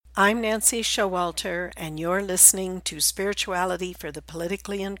I'm Nancy Showalter, and you're listening to Spirituality for the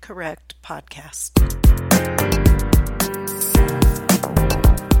Politically Incorrect podcast.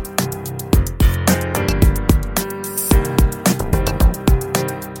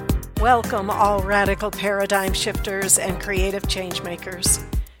 Welcome, all radical paradigm shifters and creative change makers.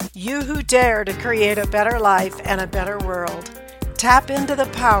 You who dare to create a better life and a better world. Tap into the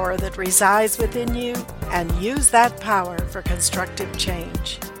power that resides within you and use that power for constructive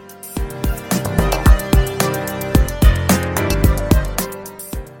change.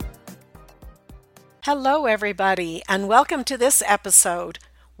 Hello, everybody, and welcome to this episode,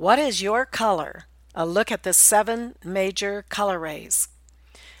 What is Your Color? A look at the 7 major color rays.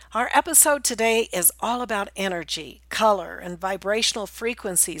 Our episode today is all about energy, color, and vibrational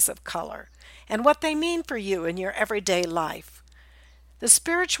frequencies of color, and what they mean for you in your everyday life. The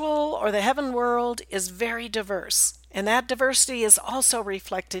spiritual or the heaven world is very diverse, and that diversity is also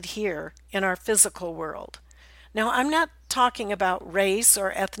reflected here in our physical world. Now, I'm not talking about race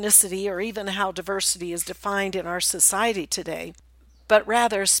or ethnicity or even how diversity is defined in our society today, but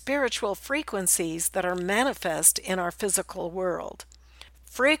rather spiritual frequencies that are manifest in our physical world.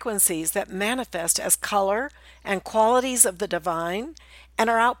 Frequencies that manifest as color and qualities of the divine and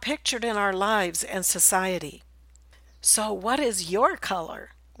are outpictured in our lives and society. So, what is your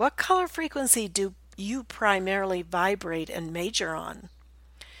color? What color frequency do you primarily vibrate and major on?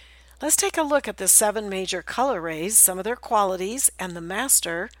 Let's take a look at the 7 major color rays, some of their qualities, and the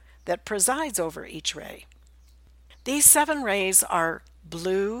master that presides over each ray. These 7 rays are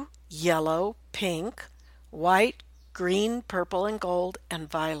blue, yellow, pink, white, green, purple, and gold, and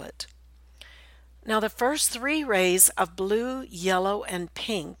violet. Now, the first 3 rays of blue, yellow, and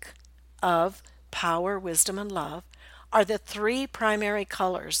pink of power, wisdom, and love are the 3 primary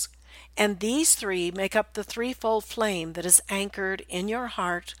colors, and these 3 make up the threefold flame that is anchored in your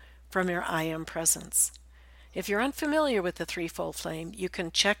heart from your I Am presence. If you're unfamiliar with the threefold flame, you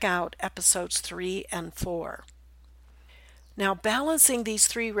can check out episodes 3 and 4. Now, balancing these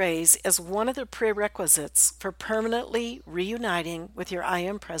 3 rays is one of the prerequisites for permanently reuniting with your I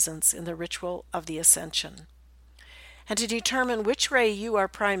Am presence in the ritual of the ascension. And to determine which ray you are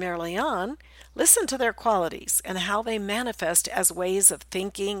primarily on, listen to their qualities and how they manifest as ways of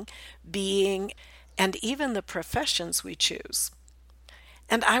thinking, being, and even the professions we choose.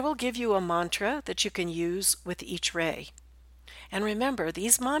 And I will give you a mantra that you can use with each ray. And remember,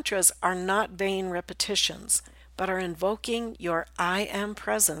 these mantras are not vain repetitions, but are invoking your I Am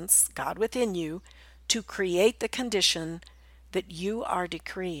presence, God within you, to create the condition that you are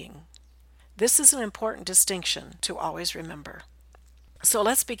decreeing. This is an important distinction to always remember. So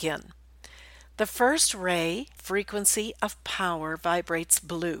let's begin. The first ray, frequency of power, vibrates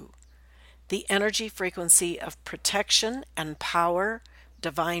blue. The energy frequency of protection and power,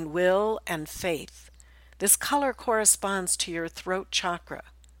 divine will, and faith. This color corresponds to your throat chakra,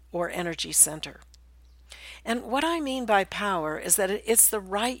 or energy center. And what I mean by power is that it's the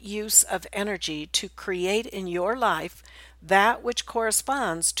right use of energy to create in your life that which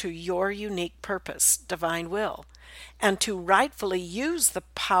corresponds to your unique purpose, divine will, and to rightfully use the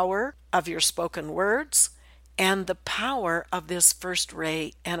power of your spoken words and the power of this first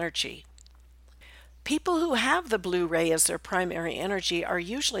ray energy. People who have the blue ray as their primary energy are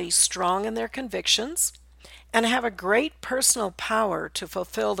usually strong in their convictions and have a great personal power to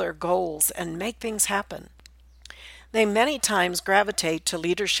fulfill their goals and make things happen. They many times gravitate to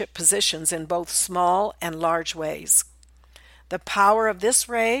leadership positions in both small and large ways. The power of this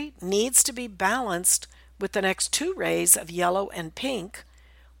ray needs to be balanced with the next 2 rays of yellow and pink.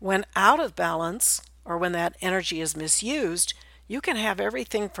 When out of balance, or when that energy is misused, you can have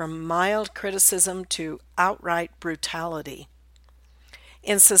everything from mild criticism to outright brutality.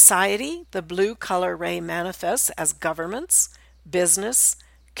 In society, the blue color ray manifests as governments, business,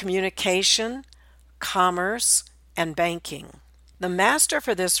 communication, commerce, and banking. The master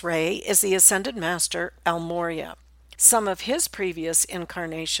for this ray is the Ascended Master El Morya. Some of his previous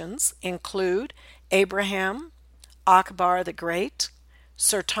incarnations include Abraham, Akbar the Great,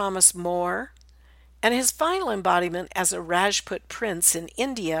 Sir Thomas More, and his final embodiment as a Rajput prince in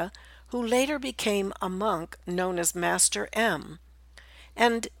India who later became a monk known as Master M,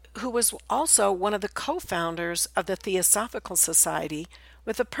 and who was also one of the co-founders of the Theosophical Society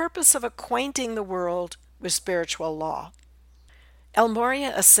with the purpose of acquainting the world with spiritual law. El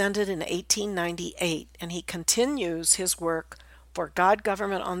Morya ascended in 1898, and he continues his work for God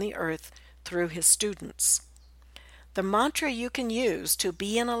government on the earth through his students. The mantra you can use to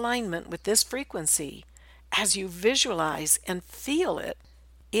be in alignment with this frequency as you visualize and feel it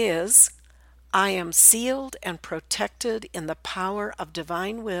is, I am sealed and protected in the power of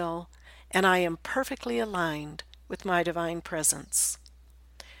divine will, and I am perfectly aligned with my divine presence.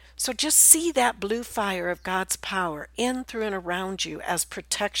 So just see that blue fire of God's power in, through, and around you as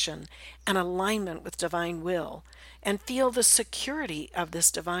protection and alignment with divine will, and feel the security of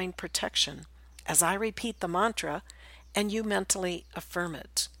this divine protection as I repeat the mantra and you mentally affirm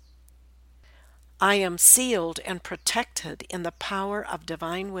it. I am sealed and protected in the power of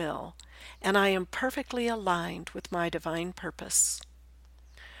divine will, and I am perfectly aligned with my divine purpose.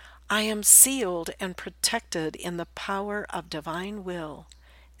 I am sealed and protected in the power of divine will,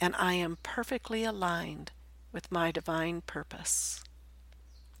 and I am perfectly aligned with my divine purpose.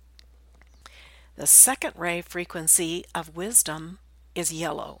 The second ray frequency of wisdom is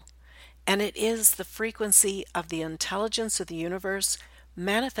yellow, and it is the frequency of the intelligence of the universe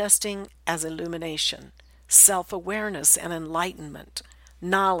manifesting as illumination, self-awareness and enlightenment,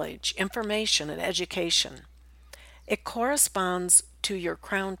 knowledge, information, and education. It corresponds to your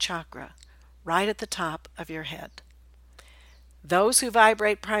crown chakra, right at the top of your head. Those who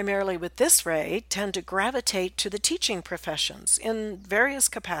vibrate primarily with this ray tend to gravitate to the teaching professions in various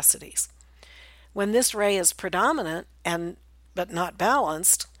capacities. When this ray is predominant but not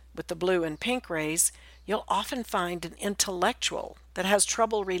balanced with the blue and pink rays, you'll often find an intellectual that has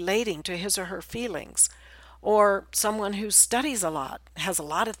trouble relating to his or her feelings, or someone who studies a lot, has a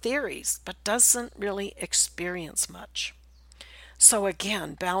lot of theories, but doesn't really experience much. So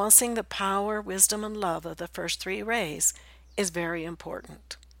again, balancing the power, wisdom, and love of the first three rays is very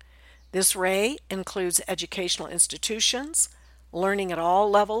important. This ray includes educational institutions, learning at all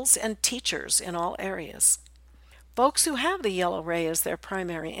levels, and teachers in all areas. Folks who have the yellow ray as their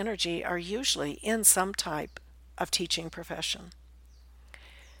primary energy are usually in some type of teaching profession.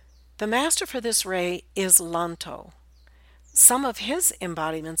 The master for this ray is Lanto. Some of his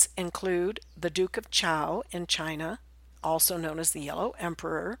embodiments include the Duke of Chao in China, also known as the Yellow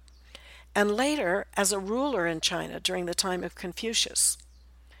Emperor, and later as a ruler in China during the time of Confucius.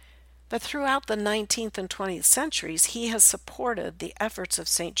 But throughout the 19th and 20th centuries, he has supported the efforts of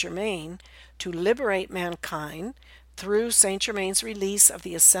Saint Germain to liberate mankind through Saint Germain's release of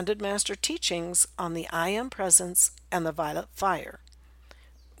the Ascended Master teachings on the I Am Presence and the Violet Fire,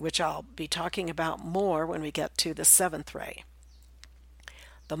 which I'll be talking about more when we get to the seventh ray.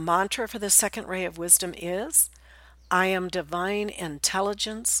 The mantra for the second ray of wisdom is, I am divine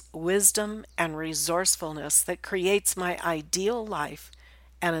intelligence, wisdom, and resourcefulness that creates my ideal life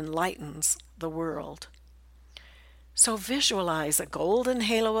and enlightens the world. So visualize a golden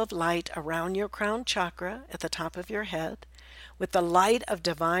halo of light around your crown chakra at the top of your head, with the light of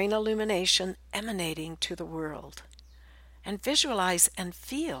divine illumination emanating to the world. And visualize and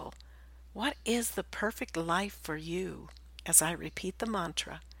feel what is the perfect life for you as I repeat the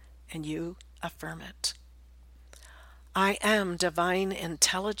mantra and you affirm it. I am divine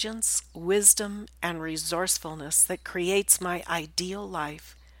intelligence, wisdom, and resourcefulness that creates my ideal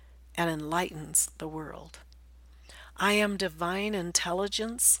life and enlightens the world. I am divine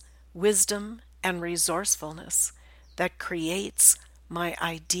intelligence, wisdom, and resourcefulness that creates my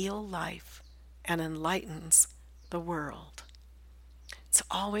ideal life and enlightens the world. It's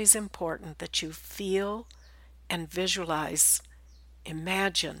always important that you feel and visualize,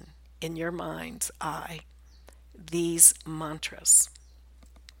 imagine in your mind's eye these mantras.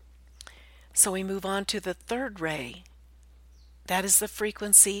 So we move on to the third ray. That is the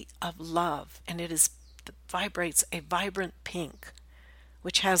frequency of love, and it vibrates a vibrant pink,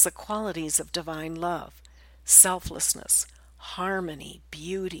 which has the qualities of divine love, selflessness, harmony,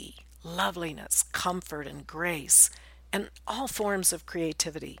 beauty, loveliness, comfort, and grace, and all forms of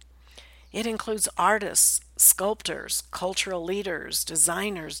creativity. It includes artists, sculptors, cultural leaders,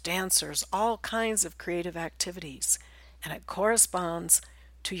 designers, dancers, all kinds of creative activities, and it corresponds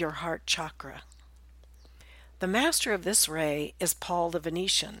to your heart chakra. The master of this ray is Paul the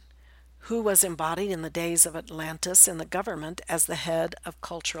Venetian, who was embodied in the days of Atlantis in the government as the head of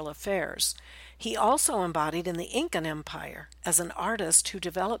cultural affairs. He also embodied in the Incan Empire as an artist who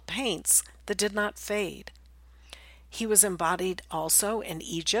developed paints that did not fade. He was embodied also in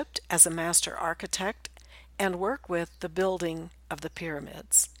Egypt as a master architect and worked with the building of the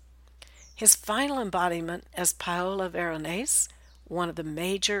pyramids. His final embodiment as Paolo Veronese, one of the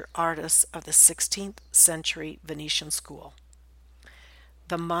major artists of the 16th century Venetian school.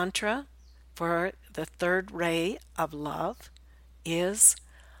 The mantra for the third ray of love is,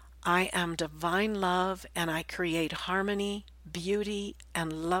 I am divine love and I create harmony, beauty,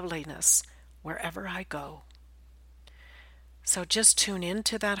 and loveliness wherever I go. So just tune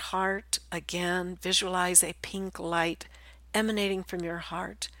into that heart. Again, visualize a pink light emanating from your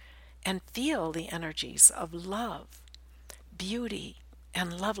heart and feel the energies of love, beauty,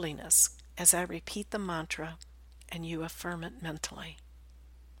 and loveliness as I repeat the mantra and you affirm it mentally.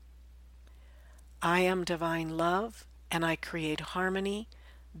 I am divine love, and I create harmony,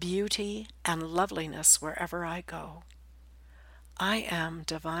 beauty, and loveliness wherever I go. I am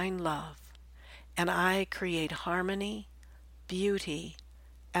divine love, and I create harmony, beauty,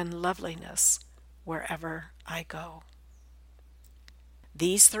 and loveliness wherever I go.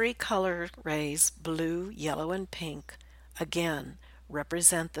 These three color rays, blue, yellow, and pink, again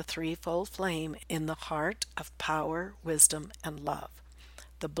represent the threefold flame in the heart of power, wisdom, and love.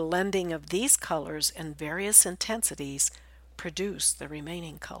 The blending of these colors in various intensities produce the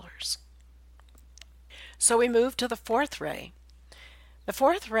remaining colors. So we move to the fourth ray. The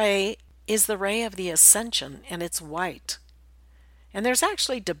fourth ray is the ray of the ascension, and it's white. And there's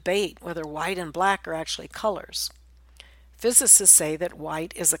actually debate whether white and black are actually colors. Physicists say that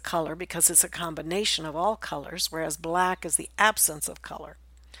white is a color because it's a combination of all colors, whereas black is the absence of color.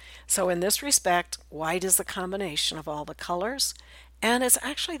 So in this respect, white is the combination of all the colors, and it's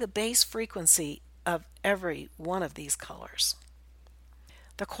actually the base frequency of every one of these colors.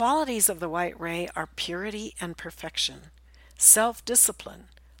 The qualities of the white ray are purity and perfection, self-discipline,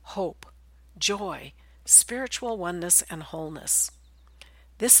 hope, joy, spiritual oneness, and wholeness.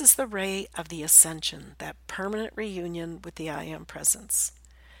 This is the ray of the ascension, that permanent reunion with the I Am Presence.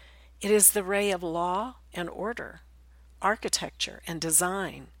 It is the ray of law and order, architecture and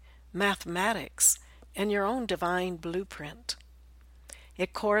design, mathematics, and your own divine blueprint.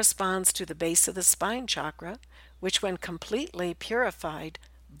 It corresponds to the base of the spine chakra, which when completely purified,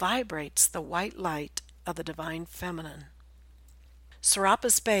 vibrates the white light of the divine feminine.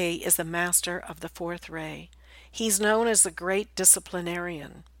 Serapis Bey is the master of the fourth ray. He's known as the great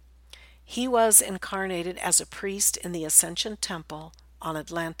disciplinarian. He was incarnated as a priest in the Ascension Temple on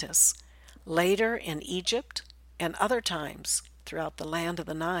Atlantis, later in Egypt, and other times throughout the land of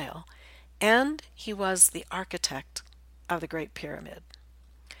the Nile, and he was the architect of the Great Pyramid.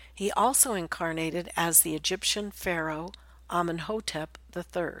 He also incarnated as the Egyptian pharaoh Amenhotep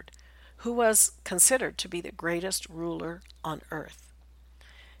III, who was considered to be the greatest ruler on earth.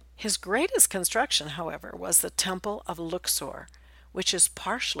 His greatest construction, however, was the Temple of Luxor, which is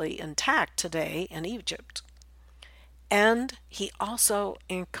partially intact today in Egypt. And he also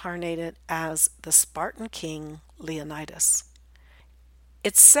incarnated as the Spartan king Leonidas.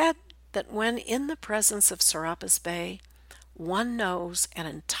 It's said that when in the presence of Serapis Bey, one knows an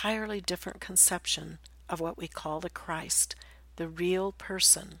entirely different conception of what we call the Christ, the real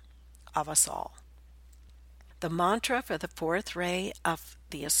person of us all. The mantra for the fourth ray of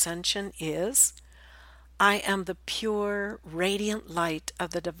the ascension is, I am the pure, radiant light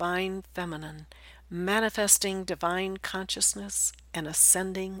of the divine feminine, manifesting divine consciousness and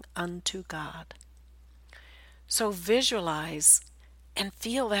ascending unto God. So visualize and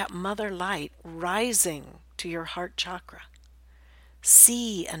feel that mother light rising to your heart chakra.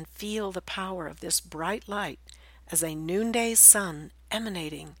 See and feel the power of this bright light as a noonday sun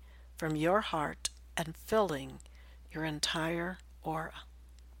emanating from your heart and filling your entire aura.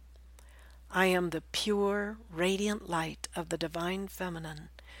 I am the pure, radiant light of the divine feminine,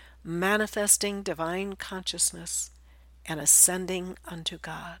 manifesting divine consciousness and ascending unto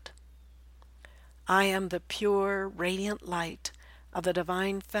God. I am the pure, radiant light of the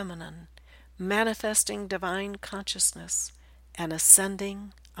divine feminine, manifesting divine consciousness and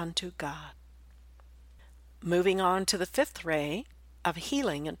ascending unto God. Moving on to the fifth ray of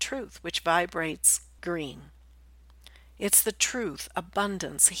healing and truth, which vibrates green. It's the truth,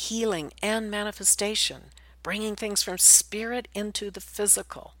 abundance, healing, and manifestation, bringing things from spirit into the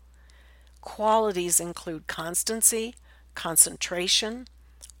physical. Qualities include constancy, concentration,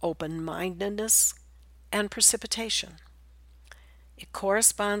 open-mindedness, and precipitation. It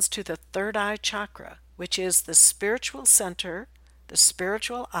corresponds to the third eye chakra, which is the spiritual center, the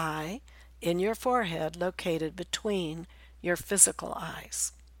spiritual eye in your forehead located between your physical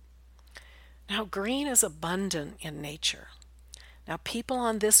eyes. Now, green is abundant in nature. Now, people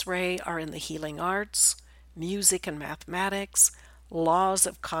on this ray are in the healing arts, music and mathematics, laws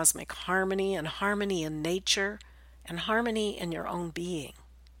of cosmic harmony and harmony in nature, and harmony in your own being.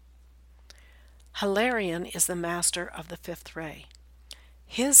 Hilarion is the master of the fifth ray.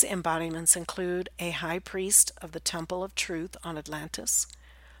 His embodiments include a high priest of the Temple of Truth on Atlantis,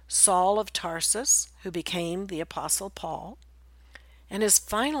 Saul of Tarsus, who became the Apostle Paul, and his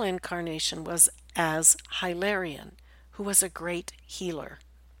final incarnation was as Hilarion, who was a great healer.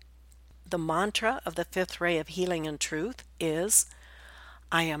 The mantra of the fifth ray of healing and truth is,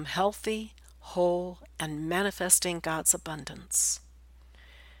 I am healthy, whole, and manifesting God's abundance.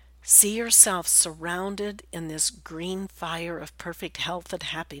 See yourself surrounded in this green fire of perfect health and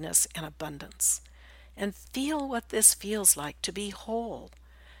happiness and abundance, and feel what this feels like to be whole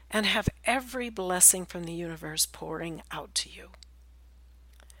and have every blessing from the universe pouring out to you.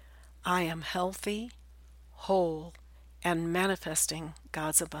 I am healthy, whole, and manifesting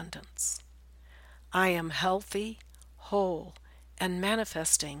God's abundance. I am healthy, whole, and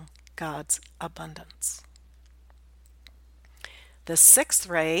manifesting God's abundance. The sixth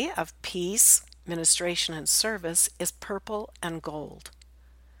ray of peace, ministration, and service is purple and gold.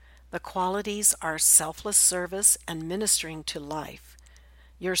 The qualities are selfless service and ministering to life,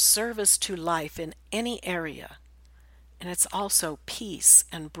 your service to life in any area, and it's also peace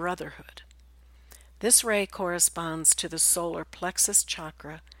and brotherhood. This ray corresponds to the solar plexus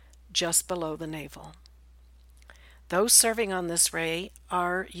chakra just below the navel. Those serving on this ray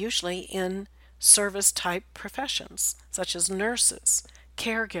are usually in service-type professions, such as nurses,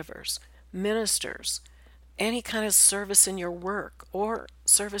 caregivers, ministers, any kind of service in your work or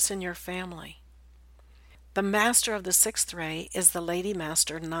service in your family. The master of the sixth ray is the Lady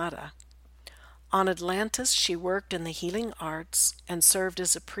Master Nada. On Atlantis, she worked in the healing arts and served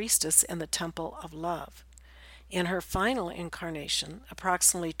as a priestess in the Temple of Love. In her final incarnation,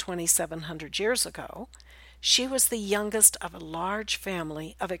 approximately 2,700 years ago, she was the youngest of a large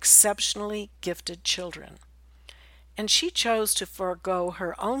family of exceptionally gifted children, and she chose to forego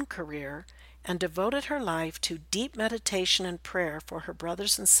her own career and devoted her life to deep meditation and prayer for her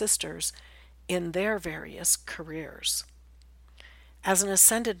brothers and sisters in their various careers. As an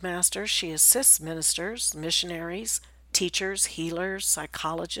ascended master, she assists ministers, missionaries, teachers, healers,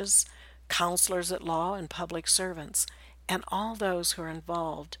 psychologists, counselors at law, and public servants, and all those who are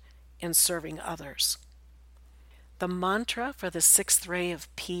involved in serving others. The mantra for the sixth ray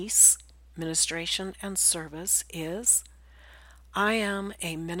of peace, ministration, and service is, I am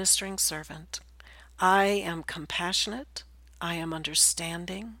a ministering servant. I am compassionate. I am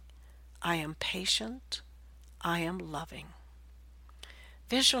understanding. I am patient. I am loving.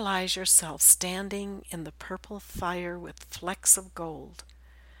 Visualize yourself standing in the purple fire with flecks of gold,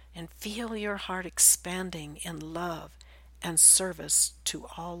 and feel your heart expanding in love and service to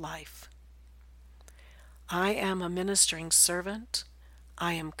all life. I am a ministering servant.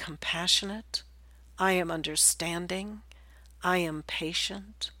 I am compassionate. I am understanding. I am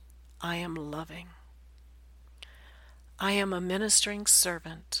patient. I am loving. I am a ministering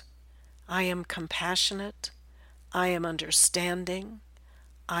servant. I am compassionate. I am understanding.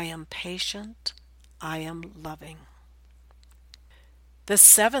 I am patient. I am loving. The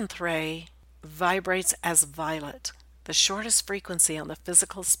seventh ray vibrates as violet, the shortest frequency on the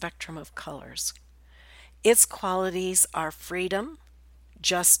physical spectrum of colors. Its qualities are freedom,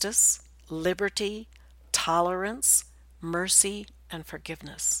 justice, liberty, tolerance, mercy, and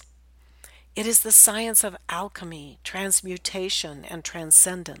forgiveness. It is the science of alchemy, transmutation, and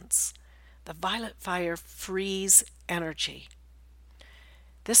transcendence. The violet fire frees energy.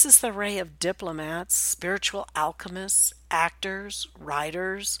 This is the ray of diplomats, spiritual alchemists, actors,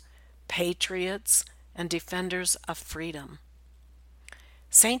 writers, patriots, and defenders of freedom.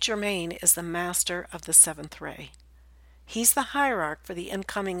 Saint Germain is the master of the seventh ray. He's the hierarch for the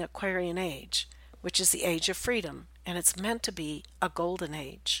incoming Aquarian age, which is the age of freedom, and it's meant to be a golden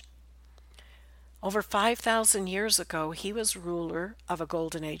age. Over 5,000 years ago, he was ruler of a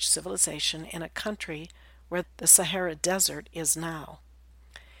golden age civilization in a country where the Sahara Desert is now.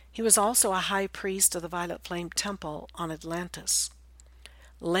 He was also a high priest of the Violet Flame Temple on Atlantis.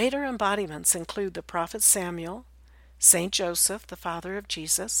 Later embodiments include the prophet Samuel, Saint Joseph, the father of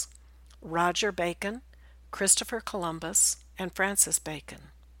Jesus, Roger Bacon, Christopher Columbus, and Francis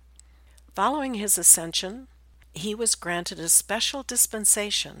Bacon. Following his ascension, he was granted a special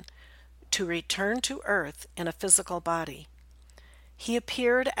dispensation to return to Earth in a physical body. He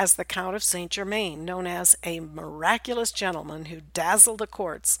appeared as the Count of Saint Germain, known as a miraculous gentleman who dazzled the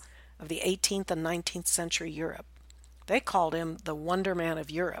courts of the 18th and 19th century Europe. They called him the Wonder Man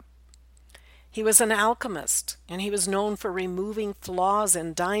of Europe. He was an alchemist, and he was known for removing flaws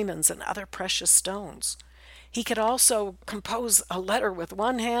in diamonds and other precious stones. He could also compose a letter with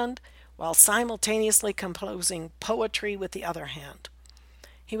one hand while simultaneously composing poetry with the other hand.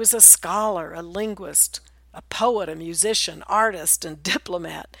 He was a scholar, a linguist, a poet, a musician, artist, and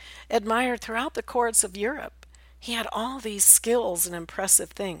diplomat, admired throughout the courts of Europe. He had all these skills and impressive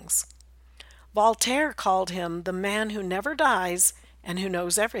things. Voltaire called him the man who never dies and who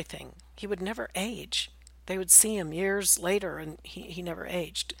knows everything. He would never age. They would see him years later and he never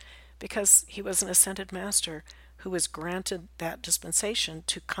aged because he was an ascended master who was granted that dispensation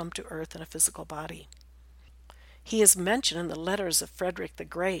to come to earth in a physical body. He is mentioned in the letters of Frederick the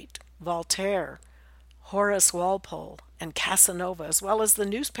Great, Voltaire, Horace Walpole, and Casanova, as well as the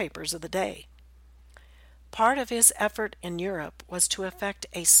newspapers of the day. Part of his effort in Europe was to effect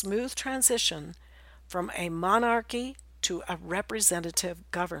a smooth transition from a monarchy to a representative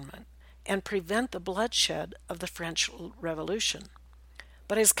government and prevent the bloodshed of the French Revolution.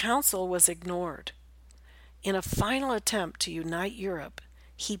 But his counsel was ignored. In a final attempt to unite Europe,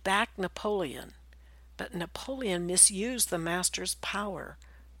 he backed Napoleon, but Napoleon misused the master's power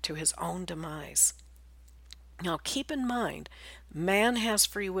to his own demise. Now keep in mind, man has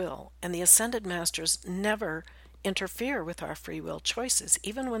free will, and the ascended masters never interfere with our free will choices,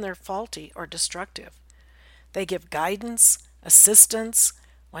 even when they're faulty or destructive. They give guidance, assistance,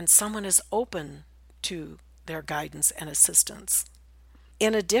 when someone is open to their guidance and assistance.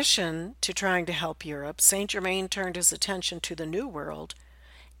 In addition to trying to help Europe, Saint Germain turned his attention to the New World,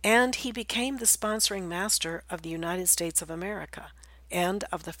 and he became the sponsoring master of the United States of America and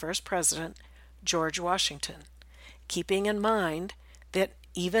of the first president, George Washington, keeping in mind that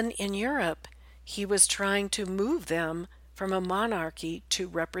even in Europe, he was trying to move them from a monarchy to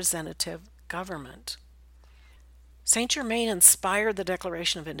representative government. Saint Germain inspired the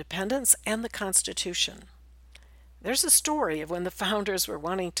Declaration of Independence and the Constitution. There's a story of when the founders were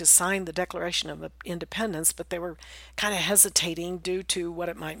wanting to sign the Declaration of Independence, but they were kind of hesitating due to what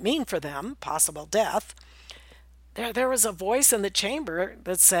it might mean for them, possible death. There was a voice in the chamber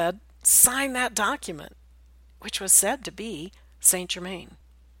that said, "Sign that document," which was said to be Saint Germain.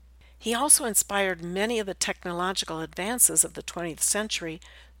 He also inspired many of the technological advances of the 20th century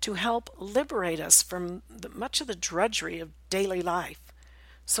to help liberate us from much of the drudgery of daily life,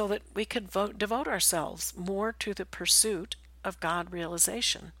 so that we could devote ourselves more to the pursuit of God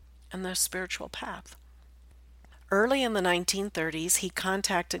realization and the spiritual path. Early in the 1930s, he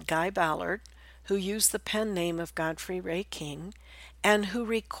contacted Guy Ballard, who used the pen name of Godfrey Ray King, and who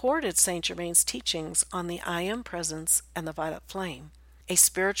recorded Saint Germain's teachings on the I Am Presence and the Violet Flame, a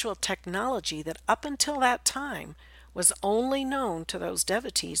spiritual technology that up until that time was only known to those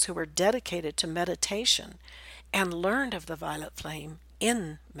devotees who were dedicated to meditation and learned of the violet flame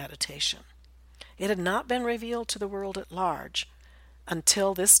in meditation. It had not been revealed to the world at large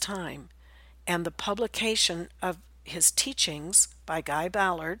until this time, and the publication of his teachings by Guy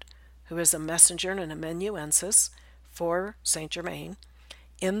Ballard, who is a messenger and an amanuensis for Saint Germain,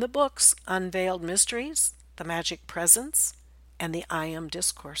 in the books Unveiled Mysteries, The Magic Presence, and the I Am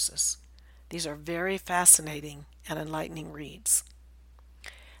Discourses. These are very fascinating and enlightening reads.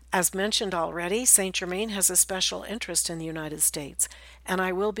 As mentioned already, Saint Germain has a special interest in the United States, and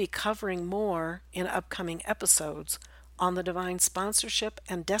I will be covering more in upcoming episodes on the divine sponsorship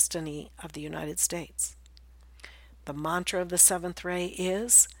and destiny of the United States. The mantra of the seventh ray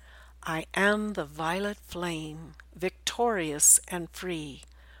is, "I am the violet flame, victorious and free,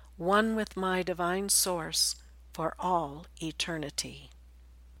 one with my divine source for all eternity."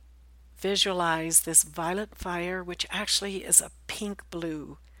 Visualize this violet fire, which actually is a pink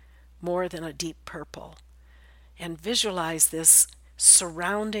blue, more than a deep purple. And visualize this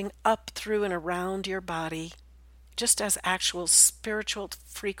surrounding up through and around your body, just as actual spiritual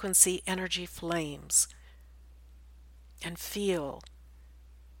frequency energy flames. And feel,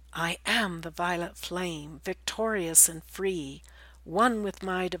 "I am the violet flame, victorious and free, one with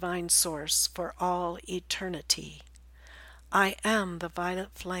my divine source for all eternity. I am the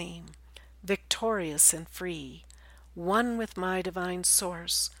violet flame, victorious and free, one with my divine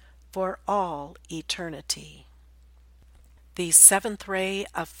source for all eternity." The seventh ray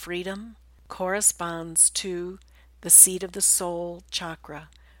of freedom corresponds to the seat of the soul chakra,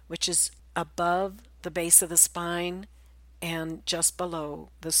 which is above the base of the spine and just below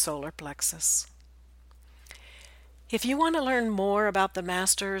the solar plexus. If you want to learn more about the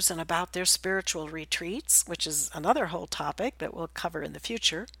Masters and about their spiritual retreats, which is another whole topic that we'll cover in the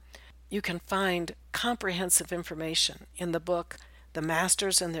future, you can find comprehensive information in the book The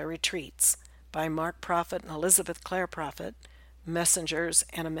Masters and Their Retreats by Mark Prophet and Elizabeth Clare Prophet, Messengers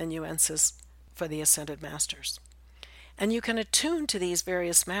and Amanuenses for the Ascended Masters. And you can attune to these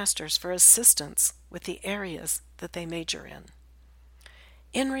various masters for assistance with the areas that they major in.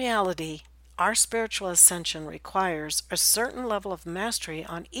 In reality, our spiritual ascension requires a certain level of mastery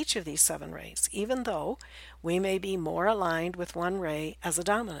on each of these seven rays, even though we may be more aligned with one ray as a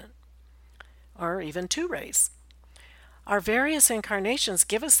dominant, or even two rays. Our various incarnations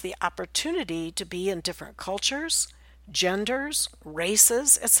give us the opportunity to be in different cultures, genders,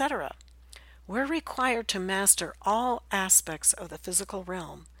 races, etc. We're required to master all aspects of the physical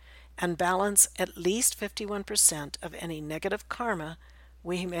realm and balance at least 51% of any negative karma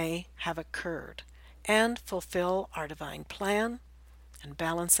we may have occurred, and fulfill our divine plan and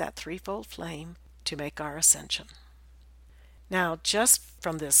balance that threefold flame to make our ascension. Now, just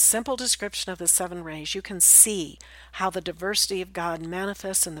from this simple description of the seven rays, you can see how the diversity of God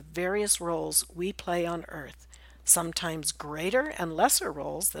manifests in the various roles we play on earth, sometimes greater and lesser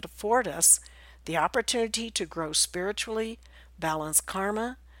roles that afford us the opportunity to grow spiritually, balance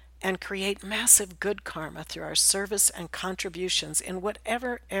karma, and create massive good karma through our service and contributions in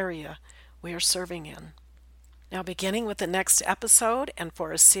whatever area we are serving in. Now, beginning with the next episode and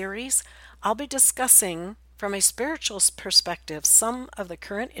for a series, I'll be discussing from a spiritual perspective some of the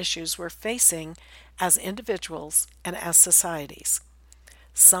current issues we're facing as individuals and as societies.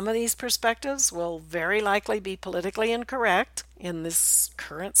 Some of these perspectives will very likely be politically incorrect in this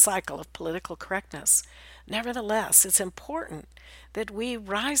current cycle of political correctness. Nevertheless, it's important that we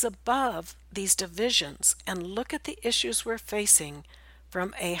rise above these divisions and look at the issues we're facing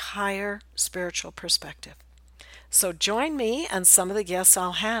from a higher spiritual perspective. So join me and some of the guests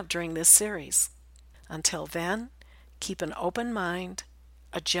I'll have during this series. Until then, keep an open mind,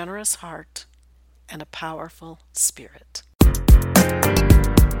 a generous heart, and a powerful spirit.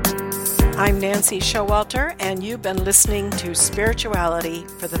 I'm Nancy Showalter, and you've been listening to Spirituality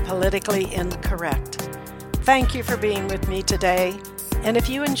for the Politically Incorrect. Thank you for being with me today, and if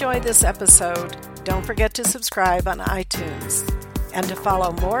you enjoyed this episode, don't forget to subscribe on iTunes. And to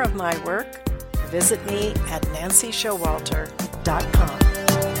follow more of my work, visit me at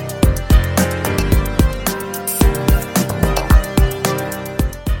nancyshowalter.com.